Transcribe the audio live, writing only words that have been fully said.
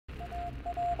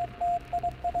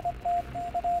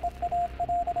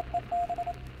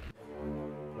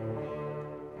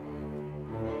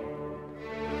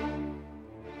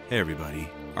Hey everybody,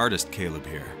 Artist Caleb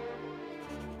here.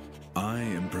 I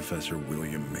am Professor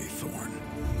William Maythorn.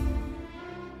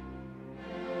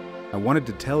 I wanted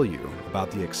to tell you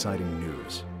about the exciting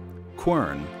news.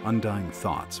 Quern, Undying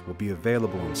Thoughts will be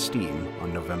available on Steam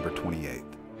on November 28th.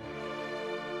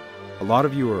 A lot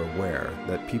of you are aware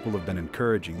that people have been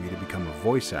encouraging me to become a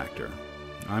voice actor.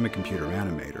 I'm a computer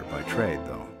animator by trade,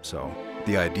 though, so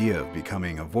the idea of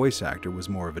becoming a voice actor was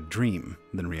more of a dream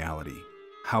than reality.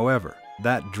 However,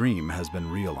 that dream has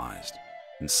been realized,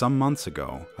 and some months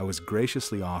ago, I was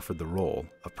graciously offered the role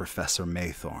of Professor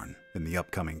Maythorn in the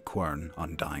upcoming Quern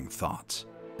Undying Thoughts,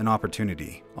 an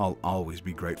opportunity I'll always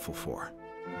be grateful for.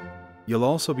 You'll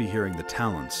also be hearing the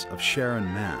talents of Sharon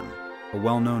Mann, a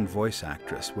well-known voice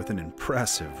actress with an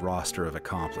impressive roster of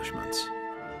accomplishments.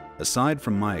 Aside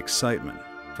from my excitement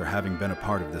for having been a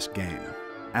part of this game,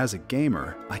 as a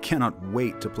gamer, I cannot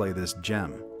wait to play this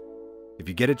gem. If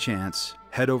you get a chance,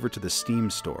 head over to the Steam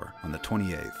store on the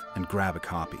 28th and grab a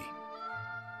copy.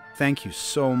 Thank you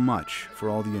so much for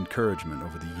all the encouragement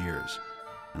over the years,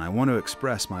 and I want to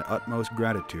express my utmost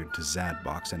gratitude to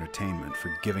Zadbox Entertainment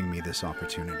for giving me this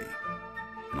opportunity.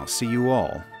 And I'll see you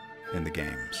all in the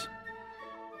games.